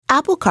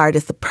Apple Card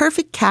is the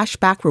perfect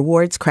cashback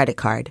rewards credit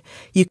card.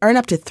 You earn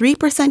up to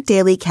 3%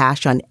 daily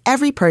cash on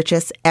every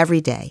purchase every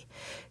day.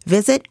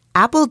 Visit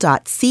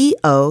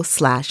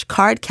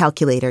apple.co/card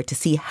calculator to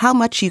see how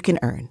much you can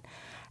earn.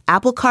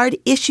 Apple Card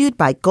issued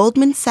by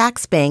Goldman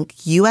Sachs Bank,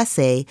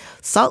 USA,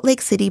 Salt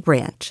Lake City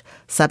branch.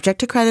 Subject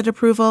to credit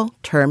approval.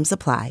 Terms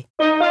apply.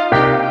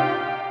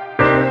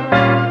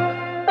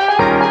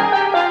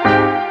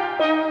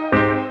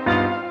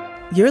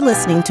 You're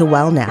listening to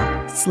Well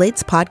Now,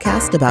 Slate's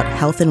podcast about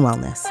health and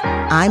wellness.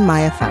 I'm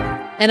Maya Feller.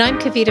 And I'm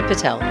Kavita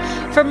Patel.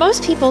 For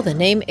most people, the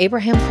name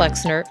Abraham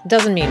Flexner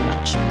doesn't mean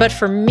much. But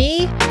for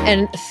me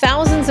and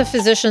thousands of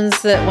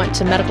physicians that went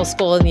to medical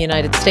school in the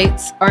United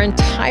States, our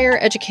entire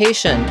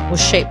education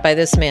was shaped by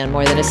this man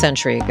more than a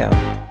century ago.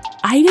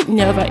 I didn't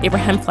know about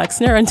Abraham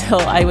Flexner until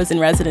I was in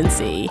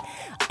residency.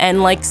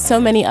 And like so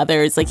many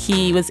others,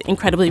 he was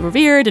incredibly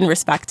revered and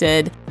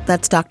respected.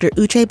 That's Dr.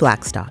 Uche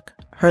Blackstock.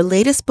 Her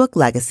latest book,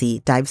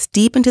 Legacy, dives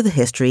deep into the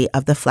history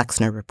of the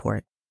Flexner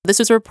Report. This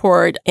was a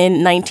report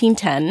in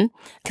 1910,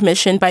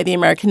 commissioned by the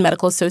American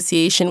Medical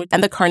Association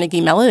and the Carnegie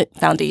Mellon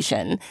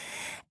Foundation.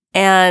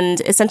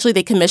 And essentially,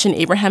 they commissioned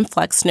Abraham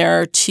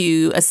Flexner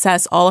to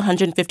assess all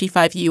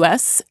 155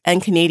 U.S.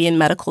 and Canadian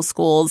medical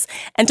schools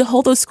and to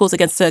hold those schools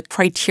against the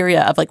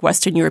criteria of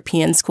Western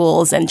European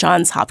schools and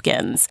Johns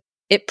Hopkins.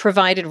 It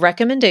provided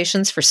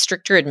recommendations for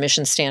stricter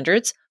admission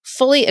standards,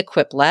 fully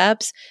equipped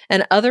labs,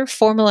 and other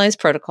formalized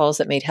protocols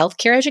that made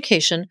healthcare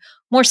education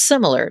more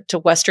similar to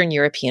Western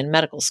European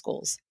medical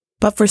schools.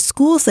 But for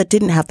schools that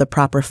didn't have the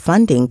proper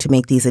funding to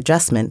make these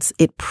adjustments,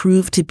 it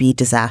proved to be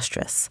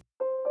disastrous.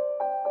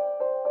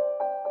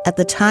 At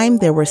the time,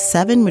 there were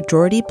 7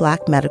 majority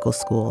Black medical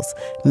schools,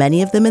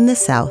 many of them in the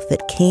South,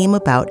 that came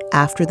about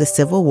after the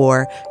Civil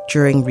War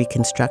during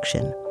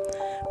Reconstruction.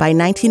 By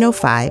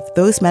 1905,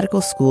 those medical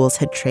schools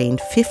had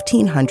trained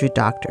 1,500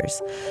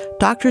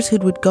 doctors who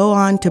would go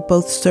on to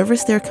both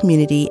service their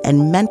community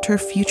and mentor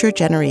future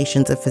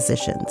generations of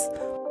physicians.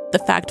 The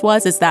fact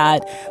is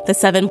that the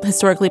 7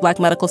 historically Black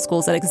medical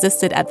schools that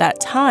existed at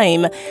that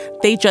time,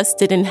 they just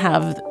didn't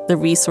have the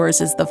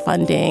resources, the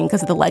funding,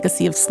 because of the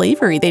legacy of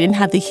slavery. They didn't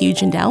have the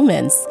huge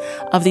endowments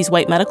of these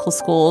white medical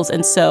schools.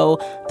 And so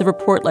the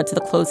report led to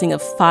the closing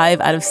of 5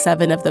 out of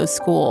 7 of those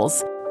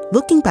schools.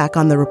 Looking back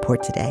on the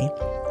report today,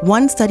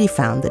 one study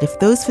found that if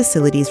those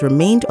facilities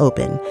remained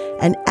open,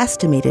 an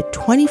estimated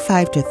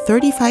 25,000 to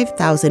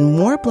 35,000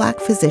 more Black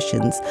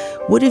physicians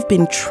would have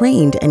been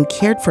trained and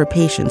cared for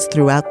patients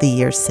throughout the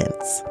years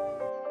since.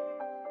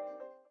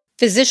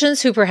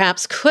 Physicians who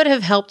perhaps could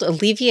have helped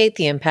alleviate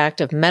the impact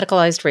of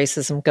medicalized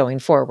racism going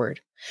forward.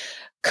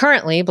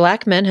 Currently,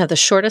 Black men have the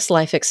shortest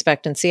life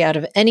expectancy out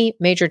of any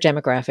major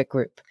demographic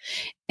group.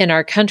 In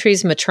our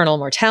country's maternal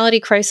mortality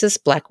crisis,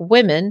 Black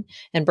women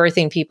and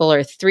birthing people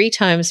are 3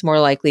 times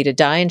more likely to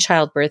die in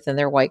childbirth than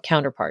their white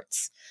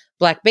counterparts.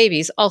 Black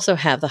babies also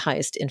have the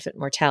highest infant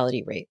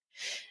mortality rate.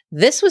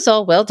 This was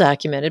all well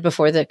documented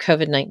before the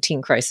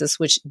COVID-19 crisis,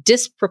 which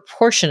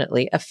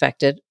disproportionately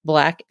affected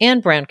Black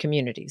and brown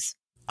communities.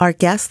 Our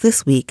guest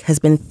this week has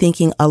been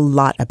thinking a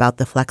lot about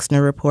the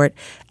Flexner Report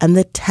and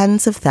the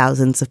tens of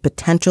thousands of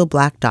potential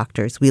Black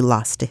doctors we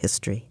lost to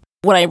history.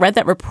 When I read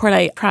that report,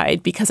 I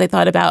cried because I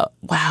thought about,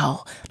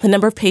 wow, the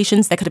number of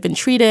patients that could have been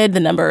treated, the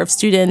number of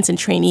students and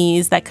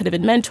trainees that could have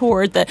been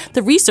mentored,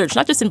 the research,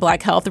 not just in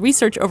Black health, the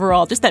research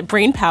overall, just that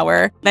brain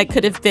power that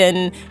could have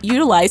been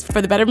utilized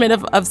for the betterment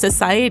of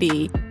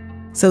society.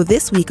 So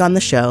this week on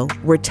the show,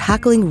 we're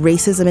tackling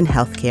racism in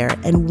healthcare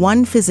and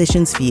one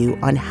physician's view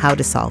on how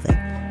to solve it.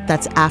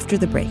 That's after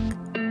the break.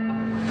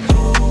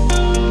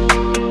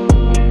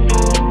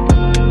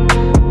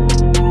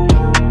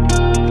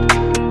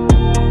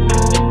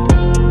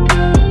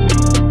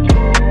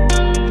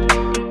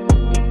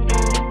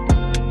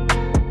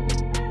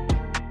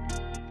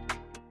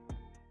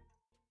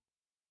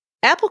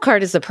 Apple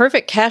Card is the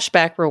perfect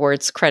cashback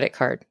rewards credit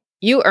card.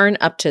 You earn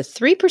up to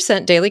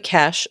 3% daily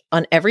cash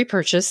on every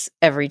purchase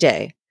every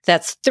day.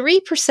 That's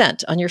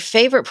 3% on your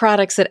favorite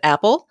products at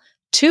Apple,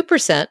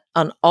 2%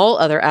 on all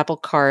other Apple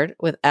Card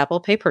with Apple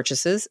Pay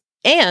purchases,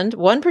 and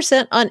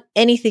 1% on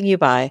anything you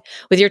buy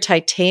with your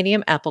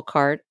titanium Apple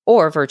Card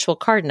or virtual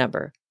card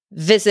number.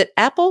 Visit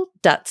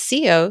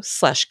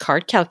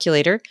apple.co/card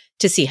calculator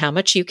to see how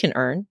much you can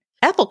earn.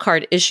 Apple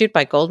Card issued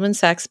by Goldman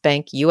Sachs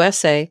Bank,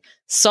 USA,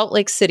 Salt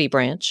Lake City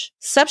branch.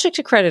 Subject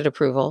to credit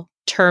approval.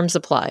 Terms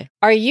apply.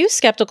 Are you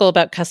skeptical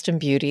about custom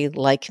beauty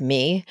like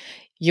me?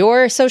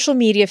 Your social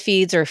media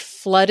feeds are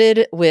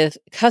flooded with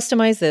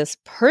customize this,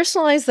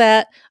 personalize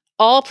that,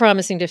 all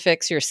promising to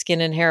fix your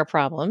skin and hair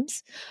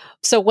problems.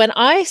 So when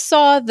I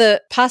saw the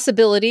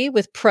possibility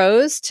with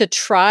Prose to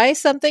try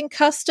something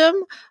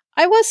custom,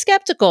 I was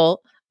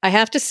skeptical. I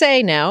have to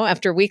say now,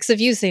 after weeks of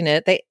using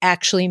it, they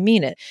actually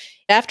mean it.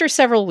 After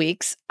several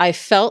weeks, I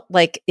felt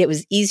like it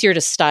was easier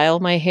to style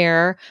my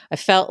hair. I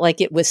felt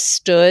like it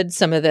withstood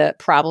some of the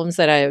problems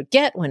that I would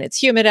get when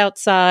it's humid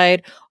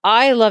outside.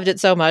 I loved it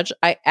so much,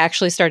 I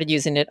actually started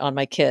using it on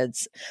my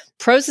kids.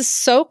 Prose is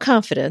so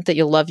confident that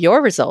you'll love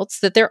your results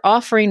that they're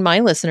offering my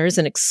listeners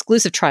an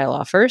exclusive trial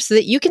offer so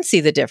that you can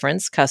see the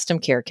difference custom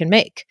care can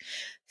make.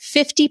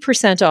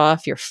 50%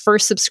 off your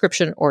first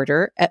subscription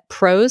order at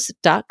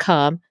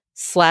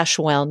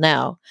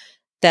prose.com/wellnow.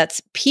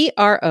 That's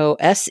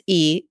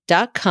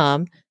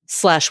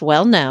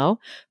prose.com/wellnow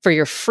for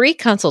your free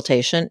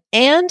consultation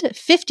and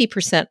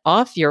 50%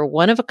 off your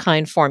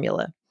one-of-a-kind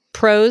formula.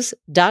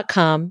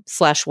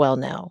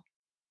 Prose.com/wellnow.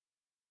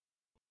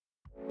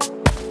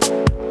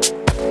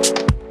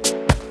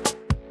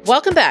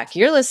 Welcome back.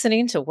 You're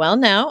listening to Well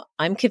Now.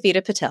 I'm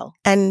Kavita Patel.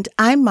 And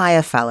I'm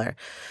Maya Feller.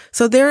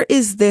 So there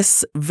is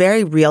this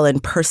very real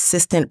and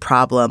persistent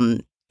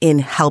problem in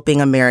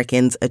helping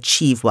Americans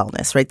achieve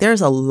wellness, right?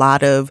 There's a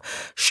lot of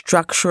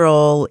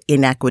structural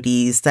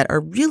inequities that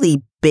are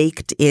really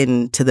baked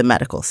into the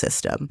medical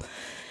system.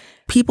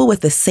 People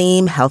with the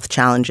same health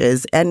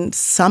challenges, and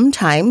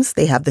sometimes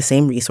they have the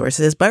same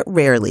resources, but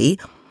rarely,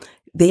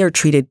 they are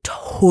treated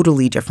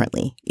totally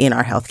differently in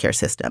our healthcare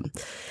system.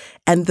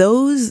 And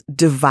those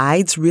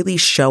divides really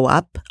show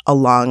up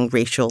along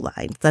racial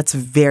lines. That's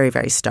very,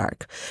 very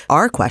stark.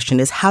 Our question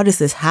is, how does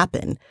this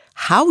happen?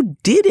 How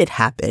did it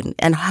happen?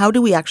 And how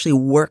do we actually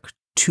work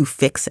to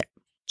fix it?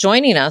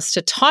 Joining us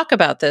to talk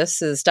about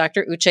this is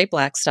Dr. Uche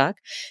Blackstock.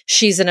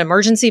 She's an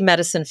emergency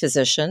medicine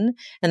physician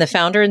and the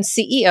founder and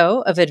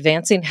CEO of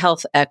Advancing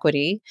Health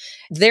Equity.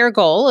 Their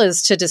goal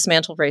is to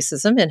dismantle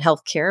racism in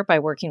healthcare by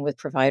working with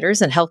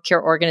providers and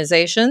healthcare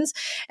organizations.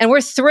 And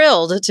we're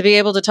thrilled to be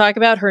able to talk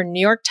about her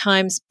New York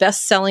Times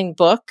best-selling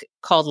book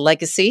called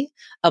Legacy: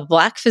 A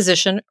Black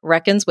Physician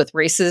Reckons with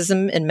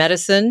Racism in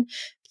Medicine.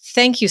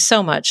 Thank you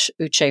so much,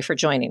 Uche, for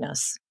joining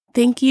us.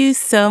 Thank you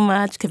so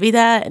much,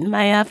 Kavita and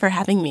Maya, for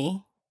having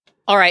me.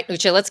 All right,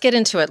 Uche, let's get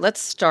into it.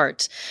 Let's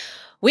start.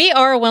 We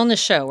are a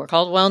wellness show. We're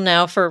called Well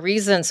Now for a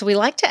reason. So we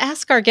like to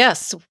ask our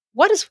guests,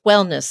 what does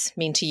wellness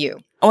mean to you?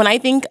 When I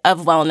think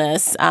of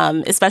wellness,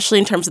 especially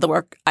in terms of the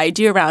work I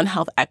do around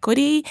health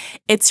equity,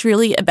 it's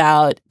really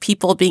about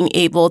people being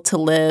able to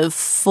live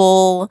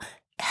full,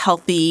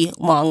 healthy,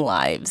 long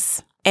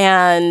lives.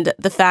 And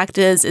the fact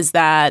is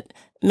that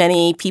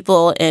many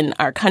people in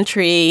our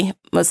country,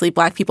 mostly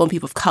Black people and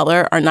people of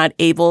color, are not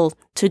able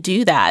to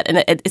do that.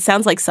 And it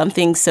sounds like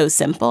something so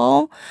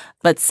simple,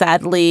 but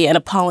sadly and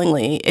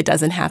appallingly, it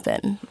doesn't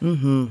happen.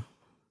 Mm-hmm.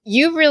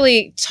 You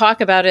really talk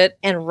about it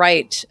and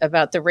write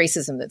about the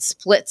racism that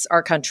splits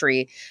our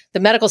country, the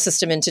medical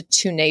system, into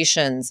two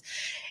nations.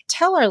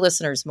 Tell our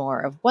listeners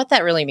more of what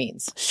that really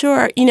means.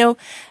 Sure.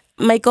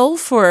 My goal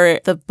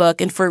for the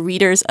book and for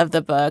readers of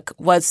the book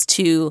was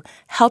to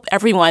help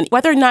everyone,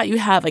 whether or not you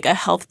have like a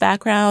health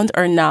background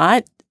or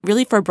not,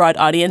 really for a broad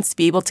audience to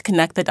be able to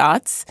connect the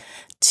dots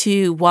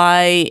to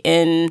why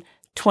in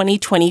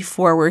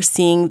 2024 we're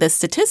seeing the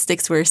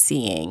statistics we're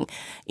seeing.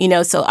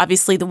 So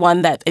obviously the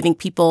one that I think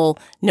people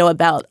know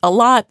about a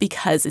lot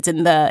because it's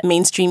in the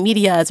mainstream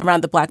media is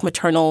around the Black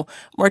maternal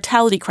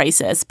mortality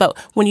crisis. But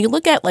when you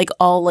look at like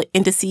all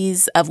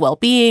indices of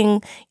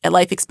well-being,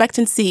 life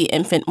expectancy,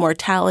 infant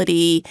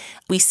mortality,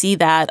 we see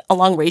that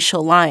along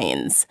racial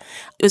lines.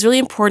 It was really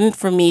important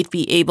for me to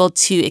be able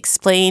to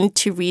explain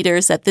to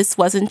readers that this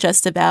wasn't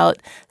just about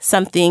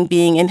something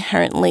being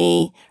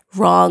inherently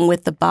wrong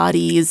with the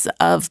bodies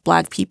of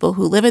Black people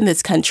who live in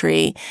this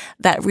country,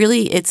 that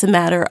really it's a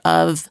matter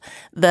of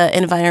the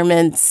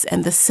environments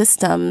and the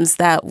systems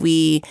that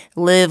we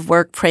live,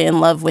 work, pray, and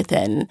love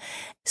within.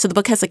 So the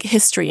book has like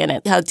history in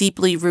it, how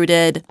deeply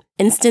rooted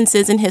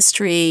instances in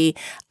history,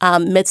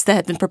 myths that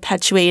have been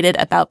perpetuated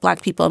about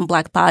Black people and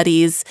Black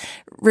bodies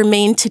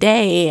remain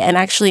today and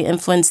actually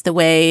influence the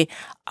way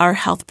our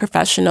health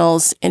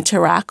professionals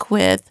interact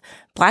with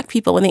Black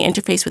people when they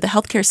interface with the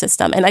healthcare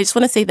system. And I just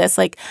want to say this,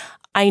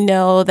 I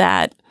know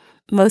that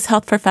most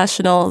health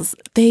professionals,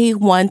 they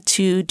want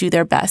to do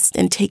their best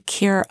and take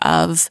care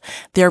of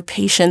their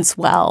patients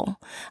well.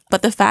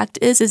 But the fact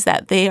is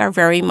that they are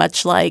very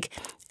much like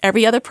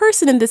every other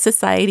person in this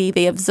society.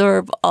 They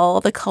absorb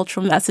all the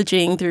cultural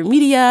messaging through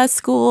media,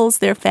 schools,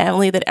 their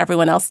family that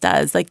everyone else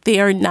does. They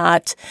are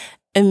not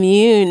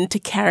immune to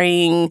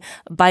carrying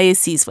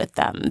biases with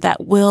them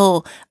that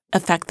will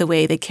affect the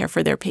way they care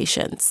for their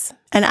patients.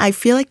 And I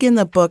feel like in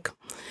the book,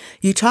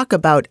 you talk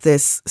about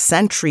this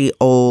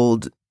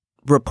century-old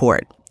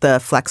report, the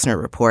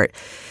Flexner Report.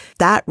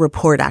 That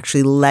report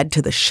actually led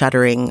to the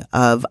shuttering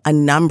of a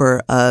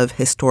number of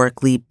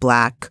historically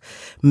Black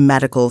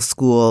medical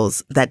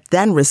schools that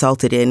then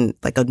resulted in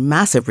a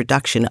massive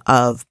reduction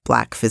of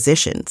Black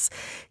physicians.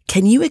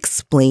 Can you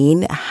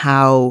explain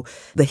how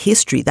the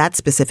history, that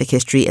specific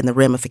history, and the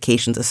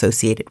ramifications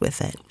associated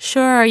with it?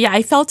 Sure. Yeah,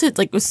 I felt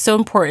it was so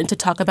important to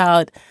talk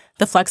about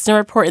the Flexner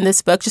Report in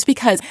this book just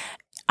because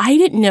I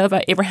didn't know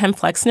about Abraham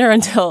Flexner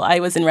until I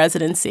was in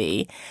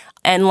residency.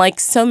 And like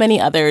so many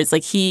others,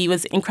 like he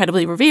was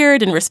incredibly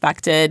revered and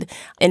respected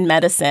in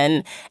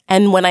medicine.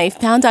 And when I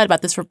found out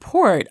about this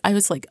report, I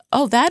was like,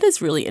 oh, that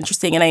is really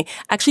interesting. And I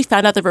actually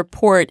found out the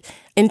report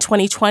in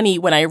 2020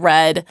 when I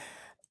read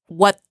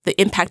what the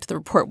impact of the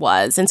report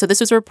was. And so this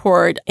was a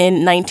report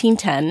in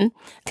 1910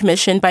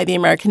 commissioned by the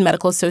American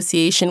Medical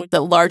Association,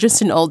 the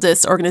largest and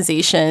oldest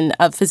organization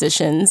of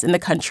physicians in the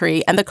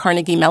country, and the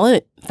Carnegie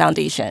Mellon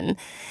Foundation.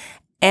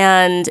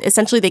 And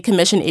essentially, they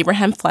commissioned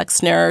Abraham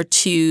Flexner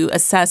to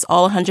assess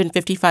all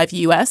 155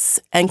 U.S.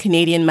 and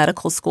Canadian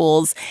medical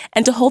schools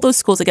and to hold those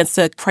schools against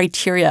the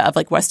criteria of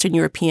like Western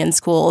European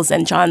schools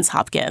and Johns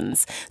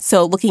Hopkins.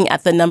 So looking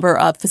at the number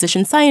of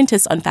physician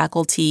scientists on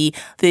faculty,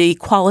 the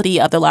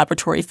quality of the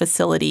laboratory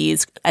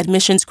facilities,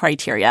 admissions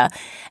criteria.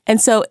 And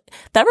so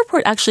that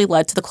report actually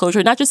led to the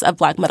closure, not just of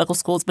Black medical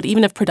schools, but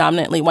even of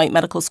predominantly white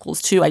medical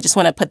schools, too. I just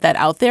want to put that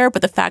out there.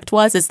 But the fact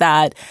is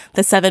that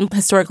the 7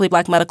 historically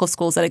Black medical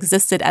schools that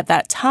existed at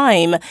that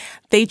time,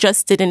 they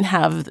just didn't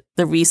have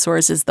the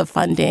resources, the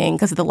funding,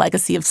 because of the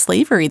legacy of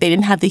slavery. They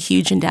didn't have the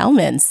huge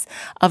endowments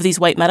of these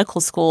white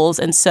medical schools.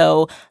 And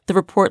so the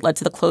report led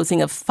to the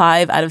closing of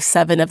 5 out of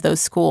 7 of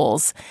those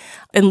schools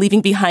and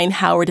leaving behind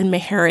Howard and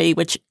Meharry,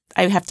 which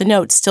I have to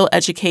note still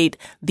educate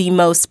the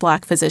most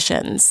Black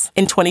physicians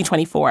in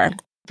 2024.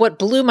 What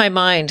blew my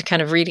mind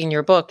kind of reading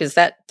your book is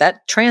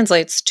that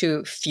translates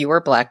to fewer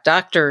Black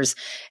doctors.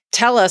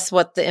 Tell us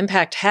what the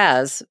impact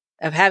has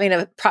of having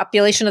a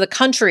population of the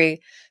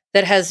country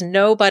that has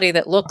nobody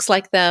that looks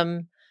like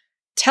them.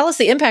 Tell us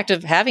the impact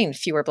of having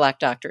fewer Black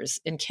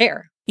doctors in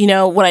care. You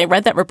know, when I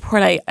read that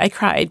report, I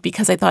cried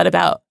because I thought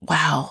about,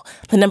 wow,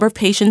 the number of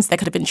patients that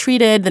could have been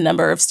treated, the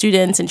number of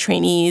students and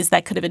trainees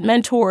that could have been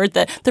mentored,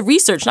 the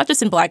research, not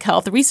just in Black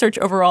health, the research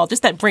overall,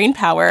 just that brain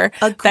power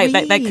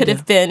that could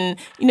have been,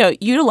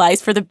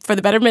 utilized for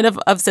the betterment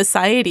of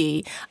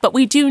society. But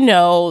we do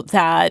know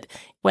that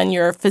when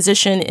your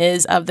physician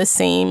is of the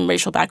same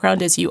racial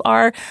background as you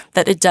are,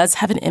 that it does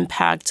have an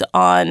impact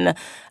on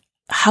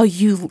how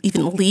you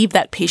even leave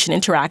that patient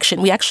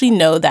interaction. We actually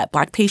know that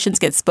Black patients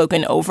get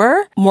spoken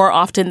over more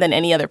often than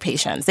any other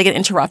patients. They get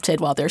interrupted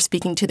while they're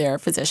speaking to their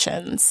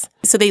physicians.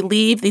 So they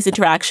leave these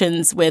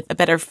interactions with a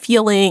better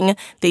feeling.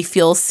 They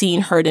feel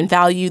seen, heard, and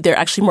valued. They're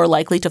actually more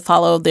likely to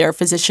follow their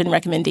physician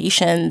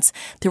recommendations.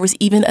 There was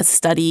even a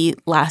study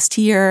last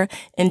year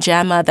in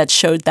JAMA that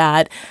showed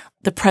that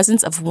the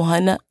presence of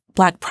one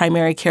Black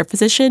primary care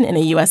physician in a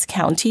U.S.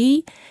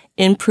 county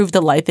improved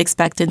the life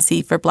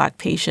expectancy for Black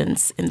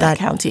patients in that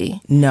county.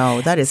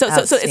 No, that is so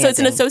it's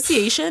an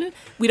association.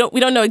 We don't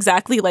know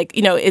exactly,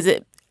 is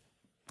it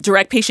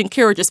direct patient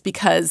care or just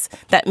because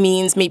that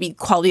means maybe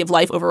quality of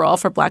life overall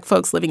for Black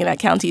folks living in that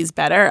county is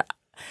better.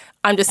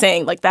 I'm just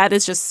saying, that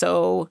is just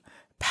so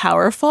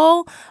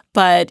powerful.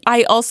 But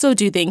I also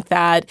do think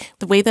that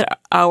the way that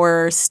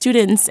our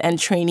students and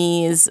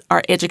trainees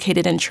are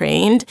educated and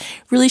trained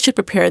really should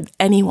prepare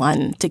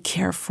anyone to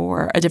care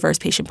for a diverse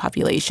patient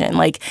population.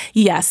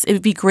 Yes, it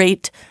would be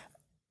great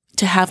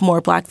to have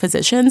more Black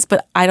physicians,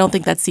 but I don't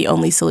think that's the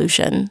only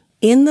solution.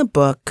 In the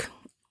book,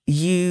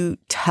 you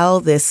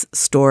tell this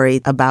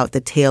story about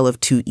the tale of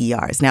 2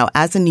 ERs. Now,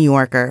 as a New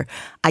Yorker,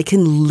 I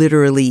can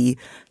literally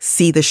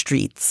see the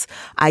streets.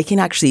 I can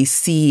actually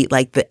see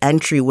the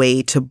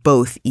entryway to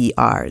both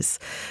ERs.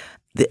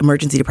 The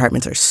emergency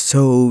departments are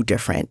so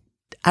different.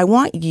 I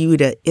want you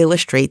to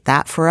illustrate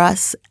that for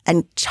us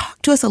and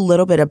talk to us a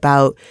little bit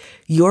about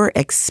your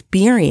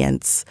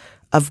experience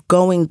of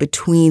going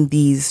between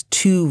these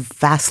 2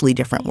 vastly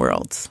different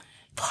worlds.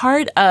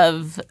 Part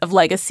of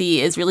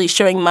Legacy is really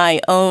showing my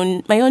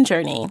own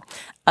journey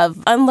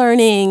of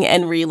unlearning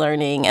and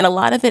relearning. And a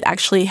lot of it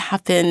actually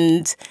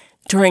happened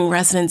during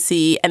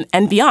residency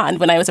and beyond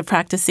when I was a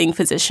practicing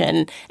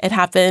physician. It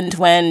happened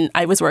when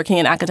I was working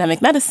in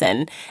academic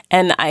medicine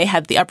and I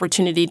had the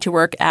opportunity to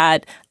work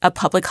at a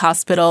public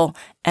hospital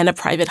and a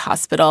private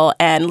hospital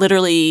and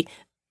literally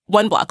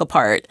 1 block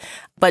apart,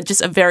 but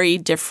just a very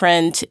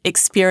different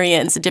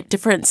experience, a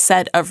different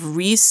set of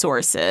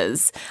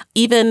resources,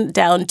 even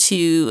down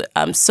to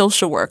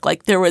social work.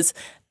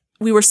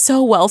 We were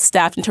so well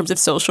staffed in terms of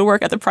social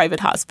work at the private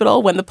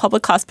hospital. When the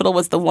public hospital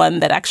was the one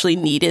that actually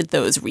needed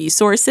those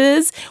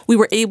resources, we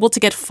were able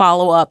to get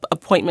follow-up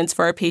appointments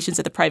for our patients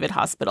at the private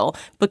hospital,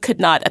 but could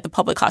not at the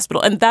public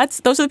hospital. And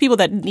those are the people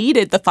that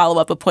needed the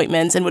follow-up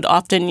appointments and would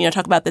often,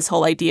 talk about this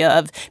whole idea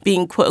of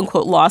being quote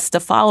unquote lost to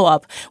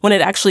follow-up when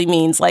it actually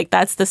means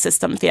that's the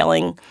system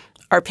failing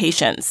our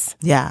patients.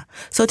 Yeah.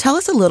 So tell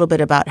us a little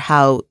bit about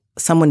how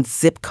someone's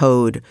zip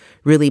code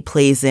really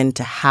plays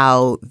into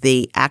how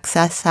they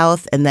access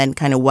health and then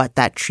kind of what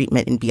that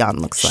treatment and beyond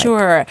looks like.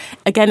 Sure.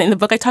 Again, in the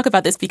book, I talk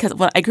about this because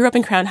when I grew up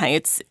in Crown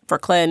Heights,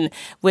 Brooklyn,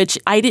 which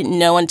I didn't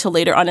know until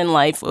later on in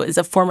life was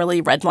a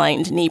formerly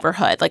redlined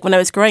neighborhood. When I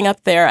was growing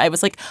up there, I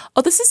was like,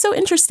 oh, this is so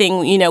interesting.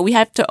 We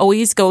have to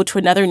always go to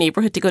another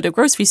neighborhood to go to a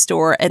grocery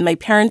store, and my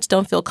parents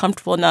don't feel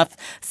comfortable enough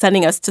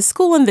sending us to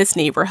school in this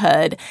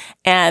neighborhood,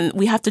 and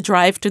we have to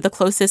drive to the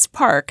closest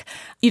park.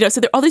 So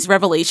there are all these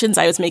revelations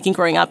I was making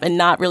thinking growing up and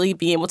not really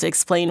being able to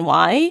explain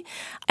why.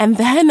 And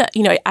then,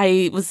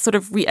 I was sort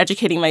of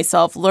re-educating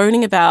myself,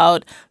 learning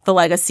about the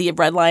legacy of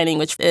redlining,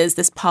 which is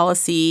this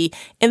policy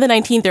in the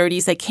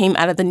 1930s that came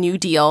out of the New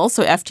Deal.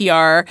 So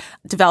FDR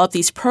developed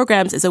these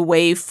programs as a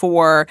way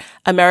for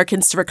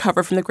Americans to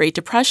recover from the Great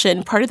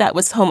Depression. Part of that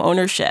was home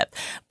ownership.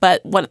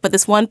 But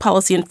this one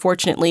policy,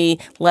 unfortunately,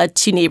 led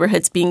to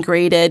neighborhoods being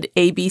graded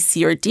A, B,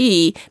 C, or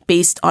D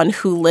based on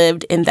who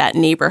lived in that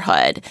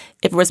neighborhood.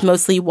 If it was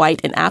mostly white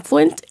and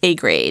affluent, A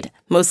grade.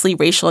 Mostly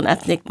racial and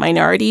ethnic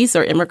minorities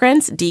or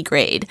immigrants, D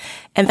grade.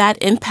 And that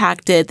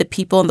impacted the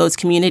people in those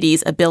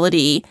communities'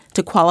 ability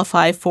to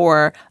qualify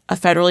for a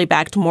federally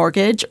backed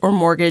mortgage or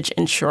mortgage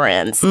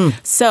insurance.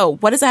 So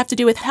what does that have to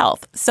do with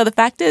health? So the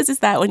fact is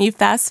that when you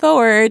fast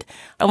forward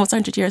almost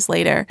 100 years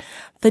later,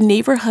 the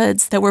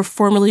neighborhoods that were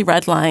formerly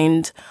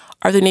redlined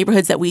are the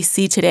neighborhoods that we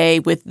see today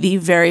with the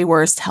very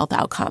worst health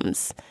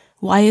outcomes.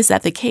 Why is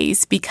that the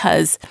case?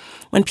 Because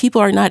when people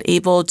are not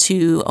able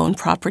to own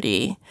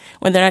property,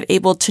 when they're not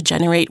able to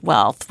generate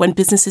wealth, when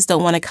businesses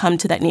don't want to come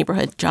to that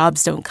neighborhood,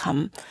 jobs don't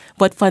come.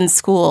 What funds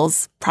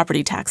schools?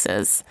 Property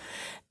taxes.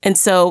 And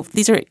so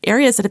these are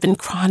areas that have been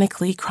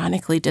chronically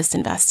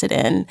disinvested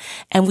in.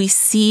 And we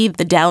see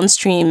the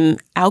downstream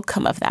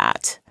outcome of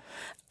that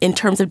in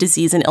terms of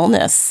disease and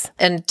illness.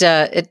 And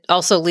it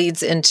also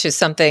leads into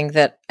something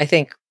that I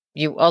think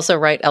you also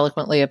write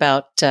eloquently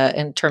about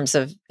in terms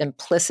of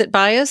implicit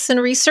bias in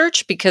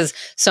research, because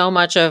so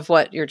much of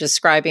what you're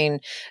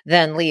describing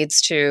then leads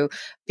to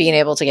being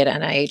able to get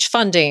NIH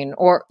funding,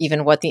 or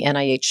even what the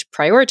NIH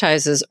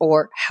prioritizes,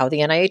 or how the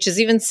NIH is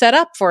even set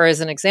up, for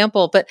as an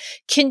example. But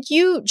can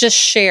you just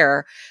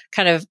share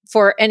kind of,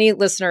 for any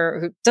listener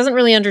who doesn't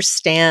really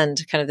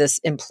understand kind of this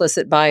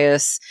implicit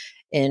bias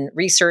in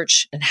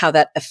research and how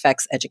that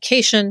affects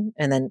education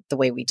and then the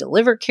way we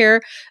deliver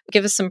care,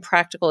 give us some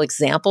practical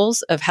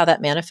examples of how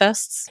that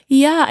manifests?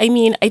 Yeah,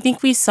 I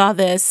think we saw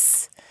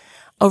this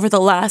over the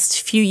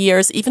last few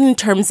years, even in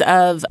terms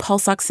of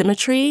pulse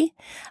oximetry.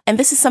 And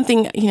this is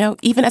something,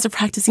 even as a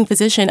practicing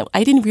physician,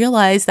 I didn't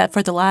realize that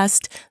for the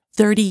last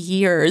 30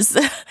 years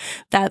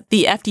that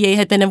the FDA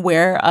had been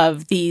aware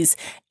of these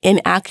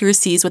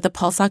inaccuracies with the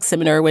pulse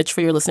oximeter, which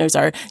for your listeners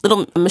are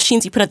little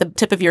machines you put at the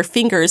tip of your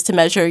fingers to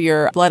measure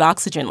your blood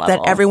oxygen level.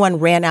 That everyone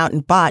ran out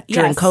and bought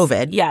during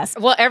COVID. Yes.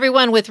 Well,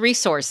 everyone with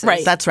resources.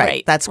 Right. That's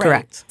right. That's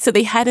correct. So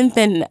they hadn't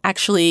been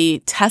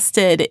actually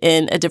tested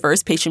in a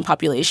diverse patient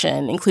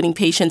population, including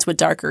patients with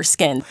darker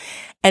skin.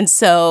 And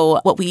so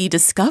what we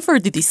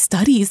discovered through these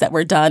studies that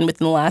were done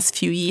within the last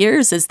few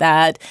years is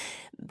that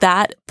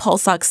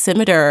pulse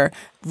oximeter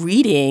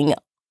reading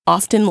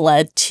often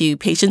led to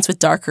patients with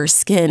darker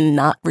skin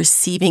not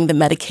receiving the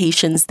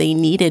medications they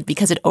needed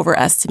because it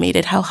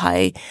overestimated how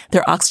high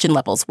their oxygen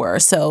levels were.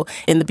 So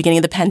in the beginning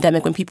of the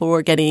pandemic, when people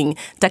were getting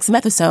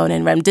dexamethasone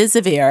and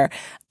remdesivir,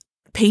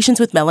 patients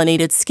with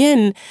melanated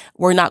skin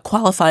were not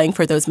qualifying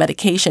for those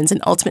medications,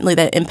 and ultimately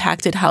that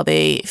impacted how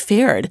they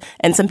fared.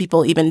 And some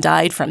people even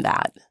died from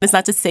that. It's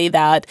not to say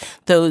that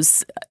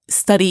those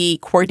study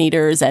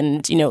coordinators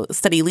and,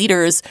 study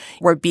leaders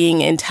were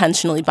being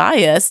intentionally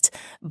biased,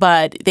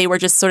 but they were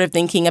just sort of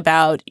thinking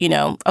about,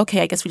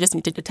 okay, I guess we just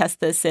need to test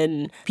this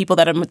in people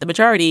that are the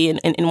majority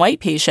in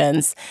white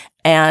patients.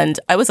 And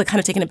I was kind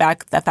of taken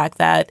aback the fact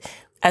that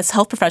as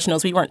health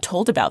professionals, we weren't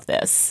told about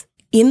this.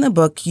 In the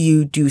book,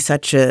 you do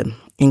such an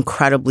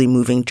incredibly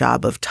moving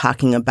job of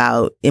talking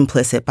about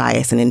implicit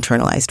bias and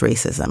internalized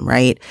racism,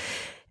 right?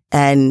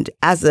 And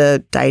as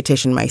a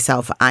dietitian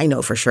myself, I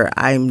know for sure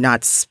I'm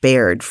not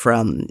spared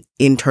from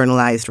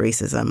internalized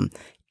racism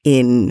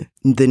in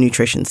the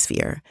nutrition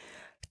sphere.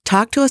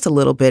 Talk to us a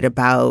little bit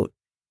about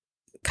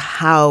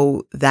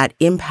how that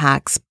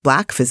impacts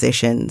Black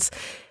physicians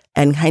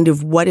and kind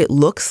of what it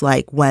looks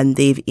like when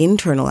they've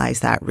internalized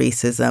that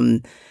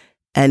racism,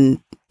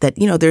 and that,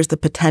 there's the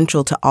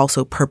potential to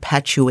also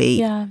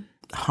perpetuate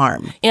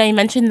harm. I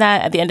mentioned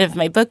that at the end of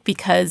my book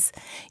because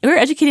we were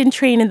educated and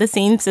trained in the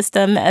same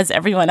system as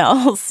everyone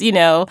else,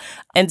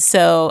 And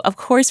so, of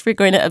course, we're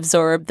going to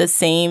absorb the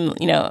same,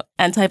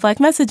 anti-Black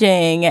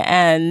messaging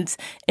and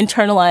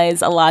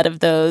internalize a lot of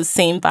those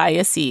same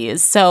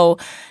biases. So,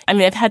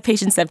 I've had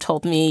patients that have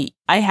told me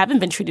I haven't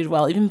been treated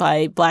well even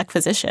by Black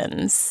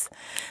physicians.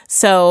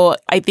 So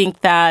I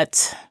think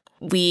that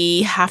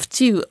we have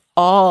to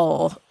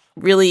all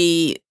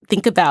really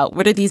think about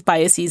what are these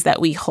biases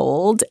that we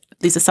hold,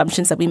 these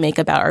assumptions that we make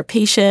about our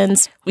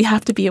patients. We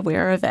have to be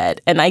aware of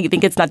it. And I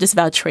think it's not just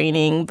about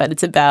training, but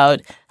it's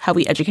about how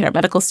we educate our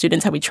medical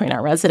students, how we train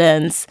our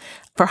residents.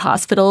 For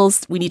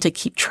hospitals, we need to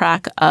keep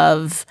track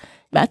of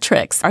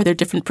metrics. Are there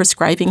different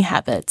prescribing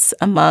habits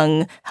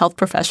among health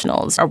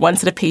professionals? Are one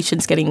set of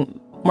patients getting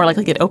more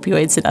likely to get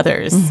opioids than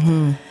others?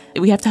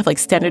 Mm-hmm. We have to have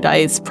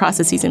standardized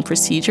processes and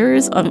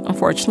procedures,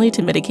 unfortunately,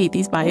 to mitigate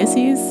these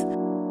biases.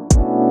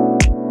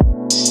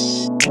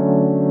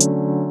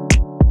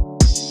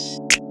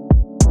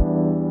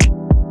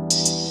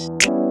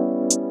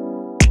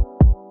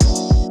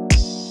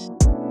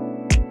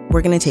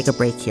 we're going to take a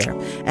break here.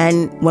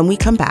 And when we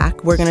come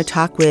back, we're going to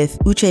talk with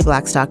Uche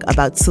Blackstock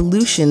about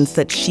solutions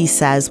that she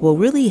says will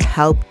really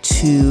help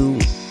to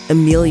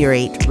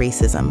ameliorate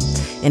racism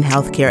in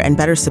healthcare and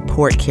better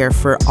support care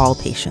for all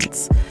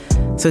patients.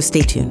 So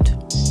stay tuned.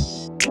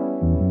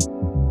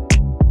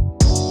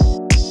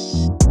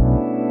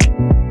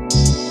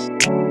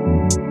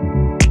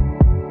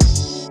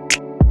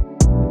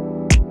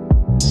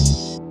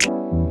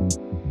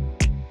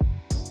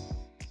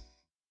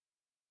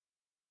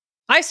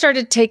 I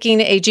started taking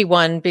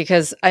AG1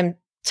 because I'm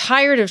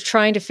tired of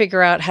trying to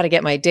figure out how to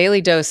get my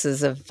daily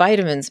doses of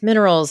vitamins,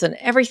 minerals, and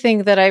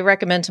everything that I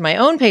recommend to my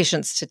own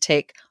patients to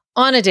take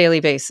on a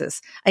daily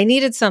basis. I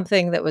needed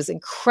something that was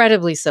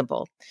incredibly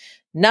simple.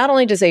 Not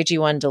only does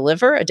AG1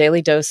 deliver a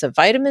daily dose of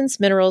vitamins,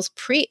 minerals,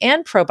 pre-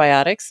 and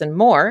probiotics, and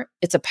more,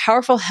 it's a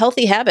powerful,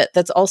 healthy habit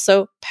that's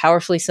also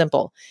powerfully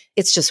simple.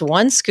 It's just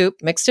one scoop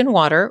mixed in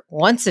water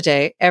once a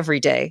day, every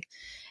day.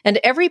 And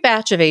every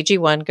batch of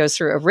AG1 goes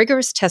through a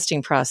rigorous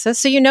testing process,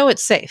 so you know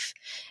it's safe.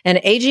 And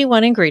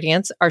AG1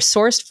 ingredients are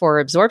sourced for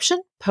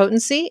absorption,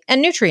 potency, and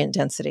nutrient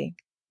density.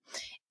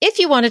 If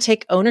you want to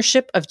take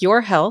ownership of your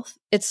health,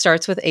 it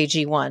starts with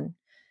AG1.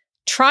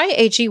 Try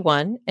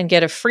AG1 and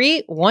get a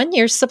free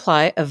 1-year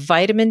supply of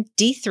vitamin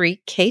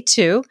D3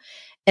 K2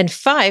 and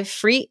 5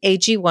 free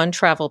AG1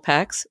 travel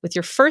packs with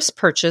your first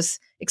purchase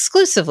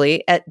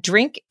exclusively at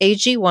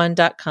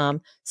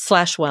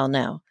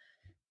drinkag1.com/wellnow.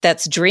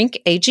 That's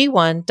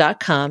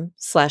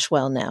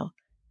drinkag1.com/wellnow.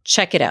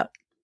 Check it out.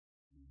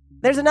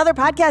 There's another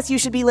podcast you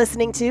should be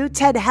listening to,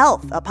 TED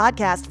Health, a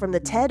podcast from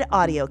the TED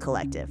Audio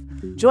Collective.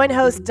 Join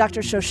host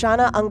Dr.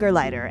 Shoshana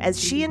Ungerleider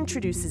as she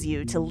introduces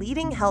you to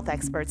leading health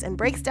experts and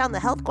breaks down the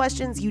health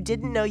questions you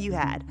didn't know you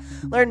had.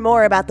 Learn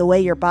more about the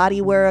way your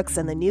body works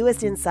and the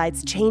newest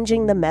insights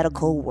changing the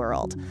medical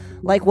world,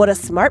 like what a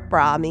smart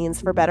bra means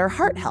for better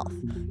heart health,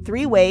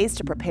 3 ways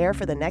to prepare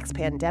for the next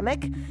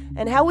pandemic,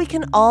 and how we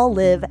can all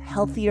live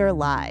healthier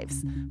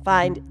lives.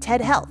 Find TED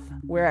Health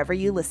wherever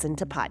you listen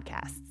to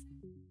podcasts.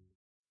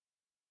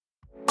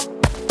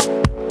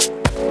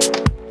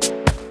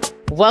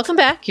 Welcome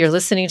back. You're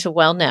listening to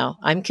Well Now.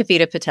 I'm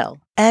Kavita Patel.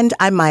 And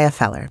I'm Maya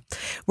Feller.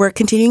 We're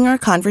continuing our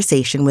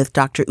conversation with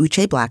Dr.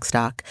 Uche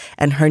Blackstock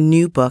and her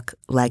new book,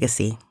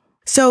 Legacy.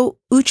 So,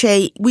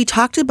 Uche, we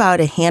talked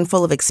about a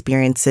handful of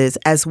experiences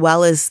as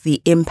well as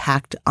the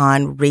impact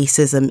on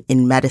racism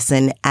in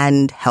medicine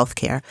and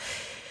healthcare.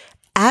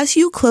 As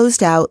you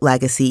closed out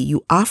Legacy,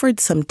 you offered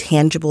some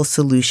tangible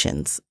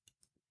solutions.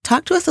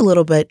 Talk to us a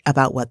little bit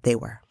about what they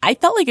were. I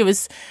felt like it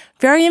was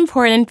very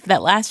important for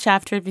that last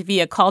chapter to be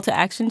a call to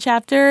action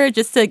chapter,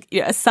 just to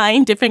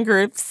assign different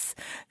groups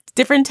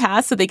different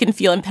tasks so they can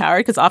feel empowered,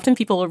 because often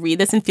people will read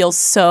this and feel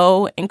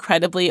so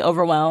incredibly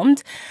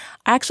overwhelmed.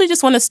 I actually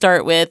just want to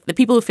start with the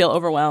people who feel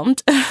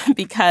overwhelmed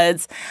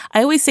because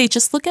I always say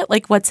just look at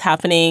like what's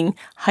happening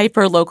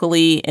hyper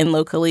locally and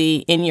locally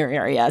in your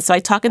area. So I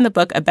talk in the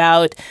book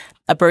about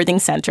a birthing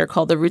center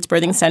called the Roots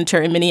Birthing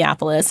Center in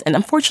Minneapolis. And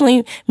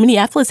unfortunately,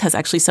 Minneapolis has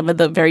actually some of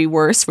the very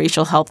worst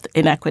racial health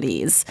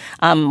inequities,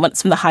 some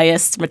of the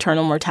highest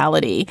maternal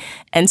mortality.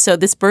 And so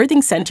this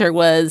birthing center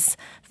was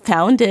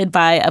founded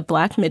by a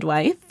Black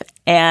midwife.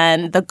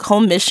 And the whole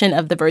mission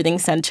of the birthing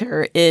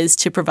center is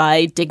to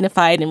provide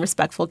dignified and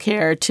respectful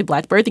care to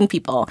Black birthing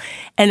people.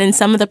 And in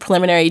some of the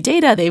preliminary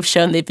data, they've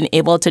shown they've been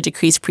able to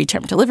decrease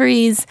preterm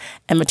deliveries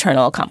and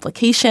maternal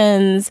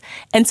complications.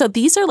 And so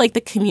these are like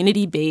the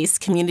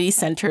community-based,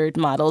 community-centered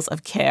models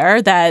of care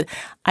that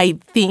I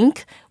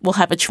think will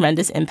have a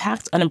tremendous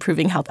impact on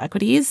improving health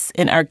equities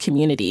in our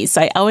communities.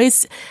 So I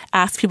always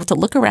ask people to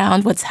look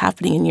around what's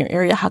happening in your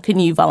area. How can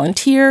you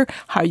volunteer?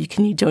 How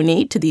can you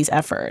donate to these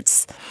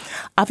efforts?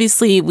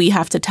 Obviously, we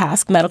have to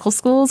task medical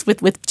schools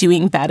with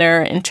doing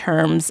better in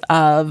terms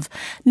of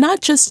not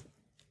just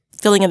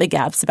filling in the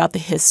gaps about the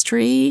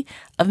history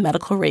of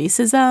medical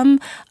racism,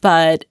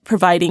 but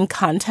providing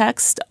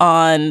context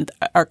on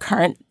our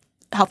current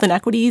health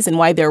inequities and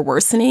why they're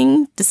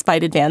worsening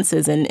despite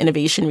advances in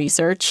innovation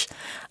research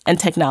and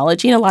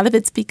technology. And a lot of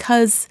it's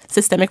because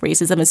systemic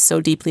racism is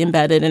so deeply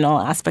embedded in all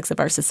aspects of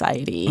our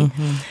society.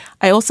 Mm-hmm.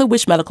 I also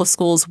wish medical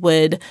schools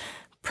would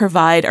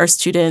provide our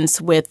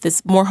students with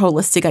this more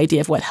holistic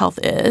idea of what health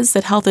is,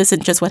 that health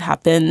isn't just what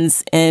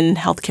happens in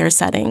healthcare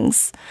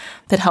settings,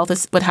 that health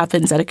is what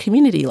happens at a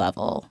community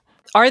level.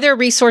 Are there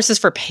resources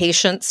for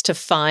patients to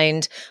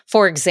find,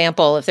 for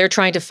example, if they're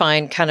trying to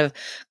find kind of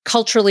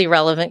culturally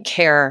relevant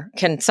care,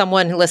 can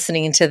someone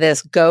listening to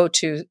this go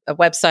to a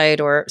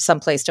website or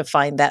someplace to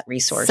find that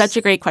resource? Such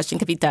a great question,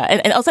 Kavita.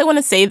 And also I want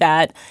to say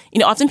that,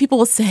 often people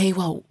will say,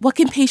 well, what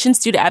can patients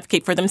do to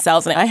advocate for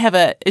themselves? And I have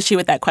an issue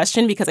with that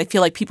question because I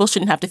feel like people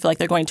shouldn't have to feel like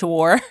they're going to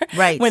war.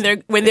 Right. when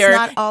they're it's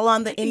not all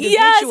on the individual.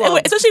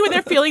 Yes, especially when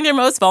they're feeling their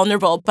most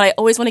vulnerable. But I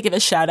always want to give a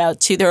shout out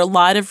to, there are a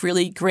lot of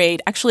really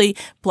great, actually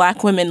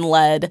Black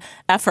women-led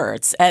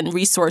efforts and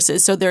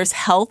resources. So there's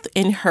Health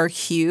in Her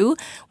Hue,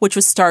 which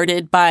was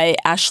started by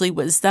Ashley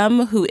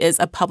Wisdom, who is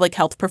a public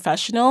health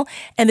professional.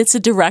 And it's a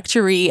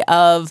directory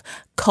of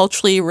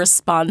culturally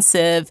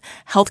responsive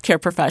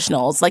healthcare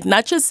professionals, like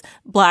not just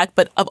Black,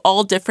 but of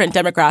all different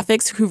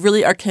demographics who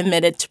really are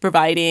committed to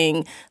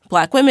providing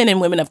Black women and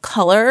women of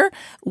color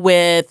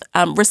with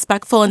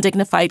respectful and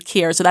dignified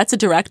care. So that's a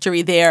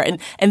directory there.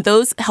 And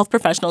those health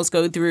professionals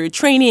go through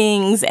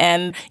trainings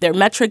and their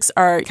metrics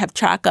are kept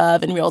track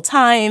of in real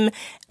time.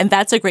 And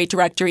that's a great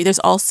directory. There's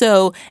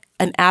also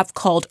an app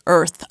called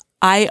Earth,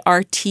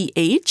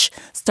 IRTH,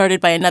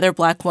 started by another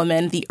Black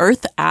woman, the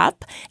Earth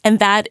app. And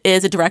that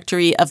is a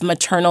directory of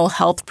maternal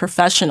health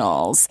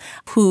professionals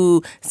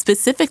who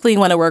specifically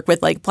want to work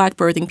with like Black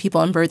birthing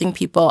people and birthing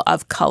people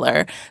of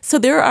color. So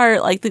there are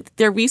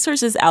there are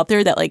resources out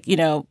there that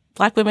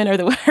Black women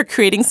are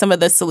creating some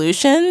of the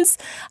solutions.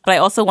 But I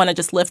also want to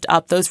just lift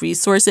up those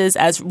resources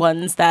as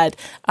ones that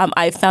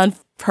I've found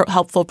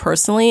helpful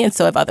personally, and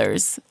so have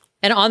others.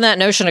 And on that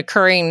notion,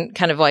 occurring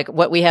kind of like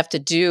what we have to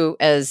do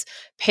as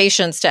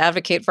patients to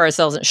advocate for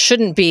ourselves, it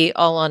shouldn't be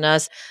all on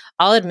us.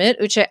 I'll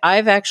admit, Uche,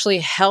 I've actually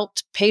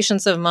helped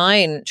patients of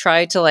mine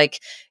try to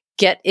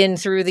get in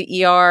through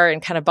the ER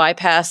and kind of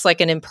bypass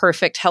an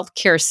imperfect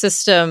healthcare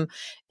system.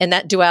 And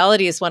that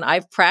duality is when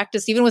I've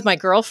practiced, even with my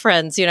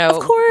girlfriends, of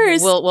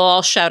course, we'll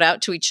all shout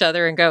out to each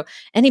other and go,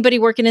 anybody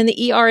working in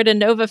the ER at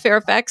Inova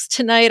Fairfax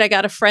tonight? I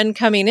got a friend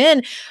coming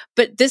in.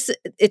 But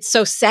it's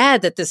so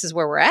sad that this is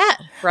where we're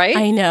at, right?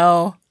 I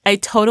know. I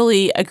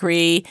totally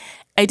agree.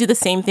 I do the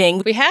same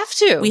thing. We have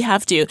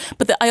to.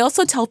 But I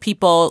also tell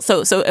people,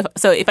 so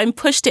if I'm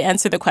pushed to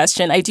answer the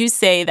question, I do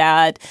say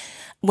that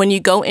when you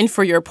go in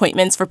for your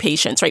appointments for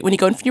patients, right? When you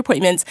go in for your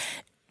appointments,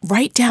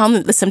 write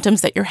down the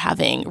symptoms that you're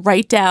having.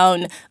 Write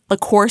down the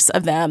course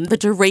of them, the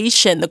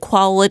duration, the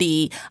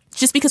quality.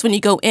 Just because when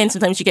you go in,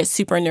 sometimes you get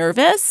super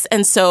nervous.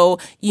 And so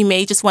you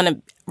may just want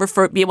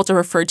to be able to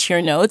refer to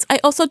your notes. I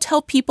also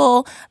tell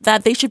people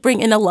that they should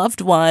bring in a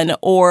loved one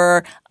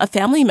or a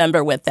family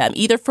member with them,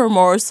 either for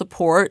more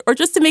support or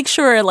just to make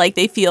sure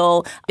they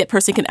feel that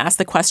person can ask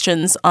the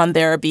questions on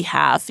their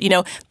behalf.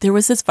 There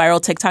was this viral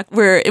TikTok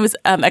where it was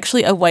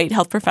actually a white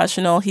health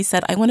professional. He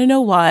said, I want to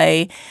know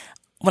why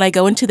when I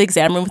go into the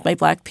exam room with my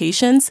Black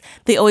patients,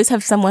 they always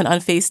have someone on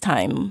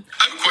FaceTime.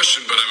 I have a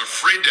question, but I'm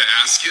afraid to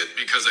ask it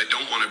because I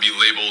don't want to be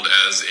labeled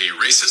as a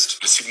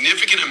racist. A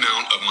significant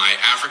amount of my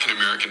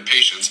African-American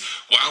patients,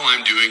 while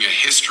I'm doing a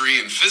history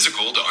and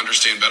physical to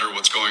understand better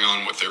what's going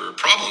on with their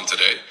problem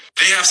today,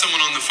 they have someone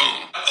on the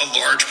phone. A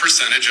large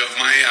percentage of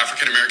my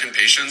African-American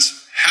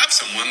patients have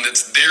someone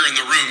that's there in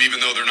the room, even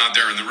though they're not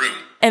there in the room.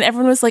 And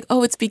everyone was like,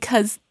 oh, it's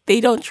because they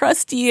don't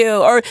trust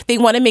you, or they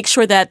want to make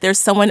sure that there's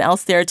someone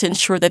else there to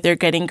ensure that they're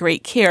getting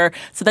great care.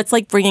 So that's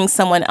like bringing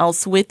someone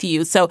else with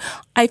you. So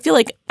I feel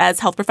like as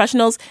health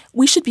professionals,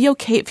 we should be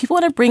okay. If people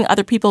want to bring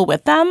other people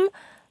with them,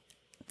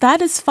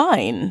 that is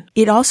fine.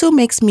 It also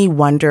makes me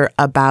wonder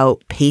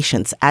about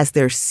patients as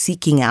they're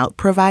seeking out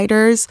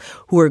providers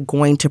who are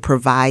going to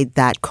provide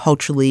that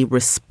culturally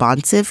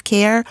responsive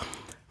care,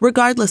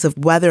 regardless of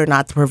whether or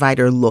not the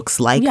provider looks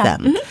like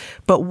them. Mm-hmm.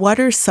 But what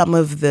are some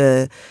of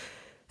the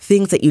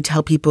things that you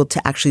tell people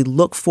to actually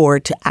look for,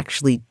 to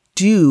actually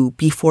do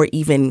before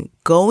even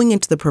going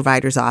into the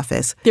provider's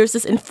office? There's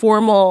this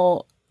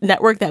informal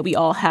network that we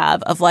all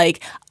have of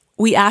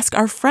we ask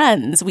our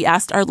friends, we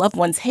ask our loved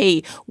ones,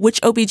 hey,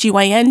 which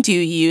OBGYN do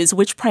you use?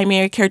 Which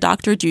primary care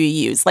doctor do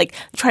you use?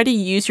 Try to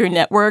use your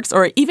networks,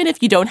 or even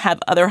if you don't have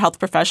other health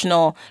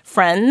professional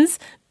friends,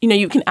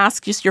 you can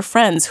ask just your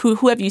friends,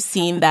 who have you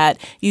seen that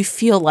you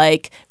feel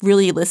like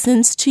really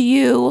listens to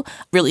you,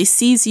 really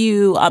sees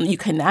you, you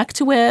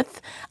connect with.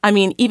 I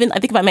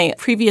think about my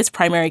previous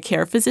primary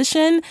care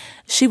physician.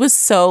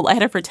 I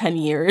had her for 10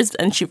 years,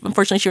 and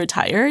unfortunately she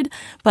retired,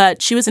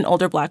 but she was an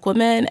older Black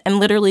woman, and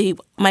literally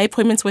my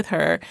appointments with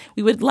her,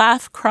 we would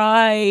laugh,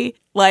 cry,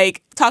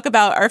 talk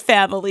about our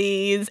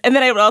families. And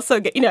then I would also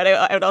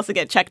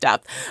get checked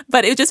up.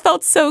 But it just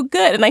felt so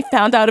good. And I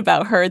found out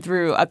about her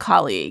through a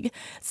colleague.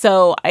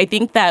 So I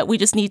think that we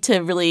just need to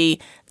really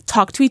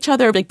talk to each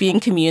other, be in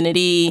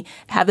community,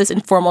 have this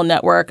informal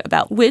network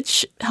about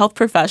which health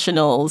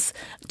professionals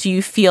do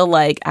you feel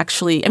like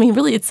actually,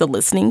 really it's the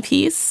listening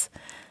piece.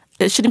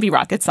 It shouldn't be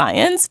rocket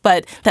science,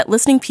 but that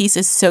listening piece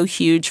is so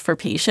huge for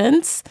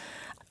patients.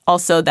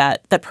 Also,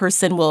 that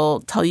person will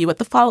tell you what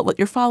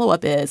your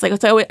follow-up is.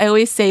 So I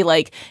always say,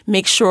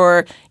 make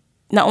sure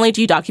not only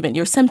do you document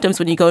your symptoms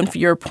when you go in for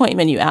your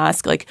appointment, you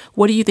ask,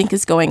 what do you think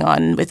is going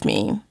on with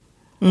me?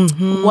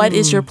 Mm-hmm. What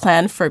is your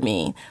plan for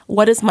me?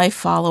 What is my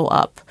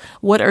follow-up?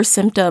 What are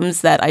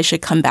symptoms that I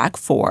should come back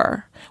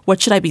for?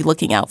 What should I be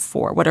looking out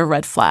for? What are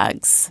red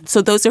flags?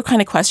 So those are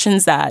kind of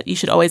questions that you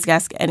should always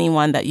ask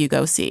anyone that you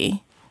go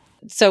see.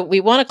 So we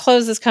want to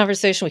close this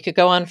conversation. We could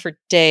go on for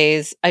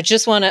days. I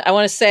want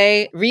to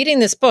say, reading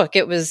this book,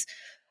 it was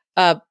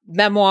a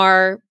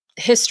memoir,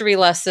 history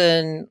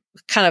lesson,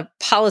 kind of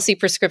policy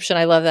prescription.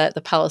 I love that,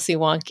 the policy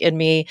wonk in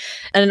me.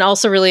 And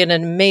also really an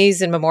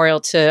amazing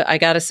memorial to, I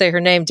got to say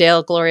her name,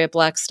 Dale Gloria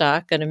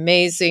Blackstock, an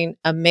amazing,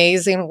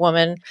 amazing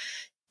woman.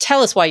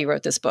 tell us why you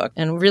wrote this book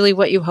and really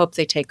what you hope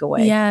they take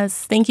away.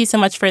 Yes, thank you so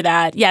much for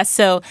that. Yes,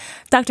 so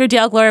Dr.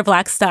 Dale Gloria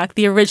Blackstock,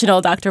 the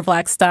original Dr.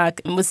 Blackstock,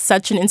 was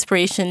such an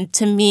inspiration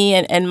to me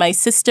and my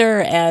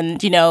sister.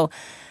 And,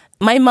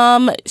 my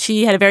mom,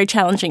 she had a very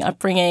challenging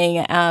upbringing,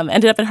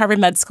 ended up at Harvard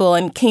Med School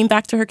and came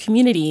back to her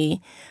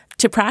community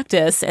to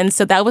practice. And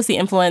so that was the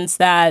influence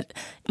that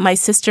my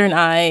sister and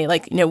I,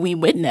 we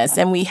witnessed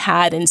and we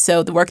had. And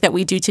so the work that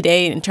we do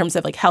today in terms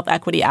of health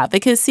equity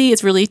advocacy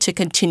is really to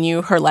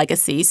continue her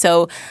legacy.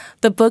 So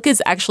the book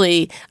is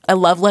actually a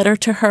love letter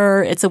to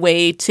her. It's a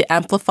way to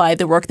amplify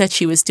the work that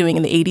she was doing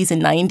in the 80s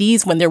and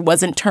 90s when there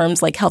wasn't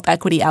terms like health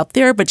equity out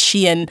there, but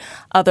she and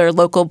other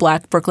local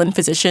Black Brooklyn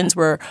physicians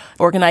were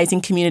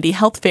organizing community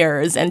health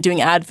fairs and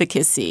doing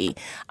advocacy,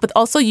 but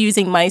also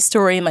using my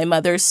story, my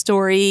mother's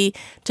story,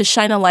 to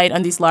shine a light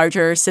on these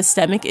larger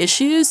systemic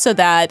issues so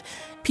that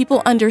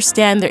people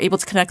understand, they're able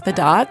to connect the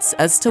dots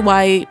as to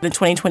why in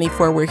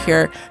 2024 we're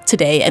here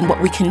today and what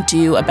we can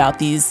do about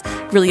these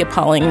really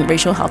appalling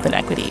racial health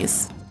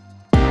inequities.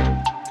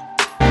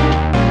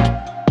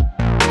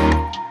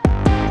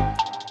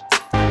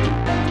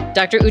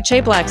 Dr.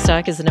 Uche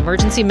Blackstock is an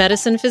emergency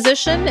medicine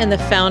physician and the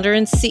founder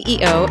and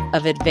CEO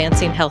of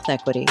Advancing Health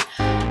Equity.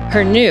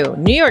 Her new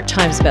New York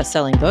Times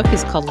bestselling book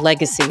is called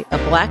Legacy: A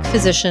Black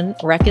Physician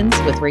Reckons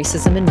with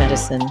Racism in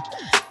Medicine.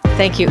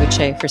 Thank you,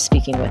 Uche, for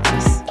speaking with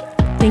us.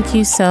 Thank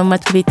you so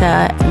much,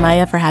 Kavita and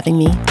Maya, for having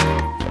me.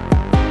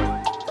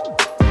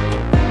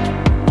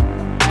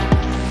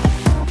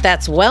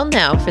 That's Well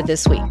Now for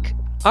this week.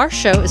 Our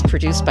show is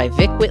produced by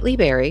Vic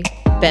Whitley-Berry.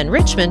 Ben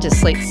Richmond is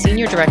Slate's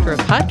Senior Director of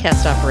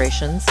Podcast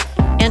Operations,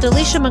 and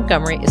Alicia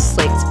Montgomery is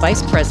Slate's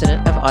Vice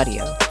President of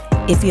Audio.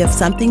 If you have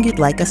something you'd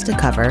like us to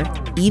cover,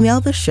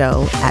 email the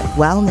show at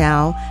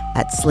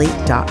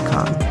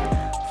wellnow@slate.com.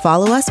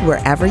 Follow us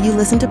wherever you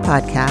listen to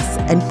podcasts,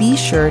 and be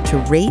sure to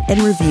rate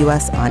and review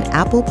us on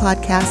Apple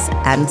Podcasts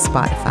and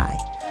Spotify.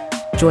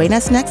 Join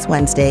us next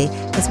Wednesday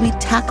as we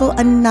tackle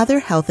another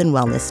health and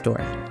wellness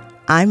story.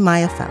 I'm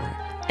Maya Feller.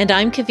 And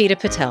I'm Kavita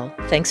Patel.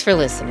 Thanks for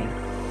listening.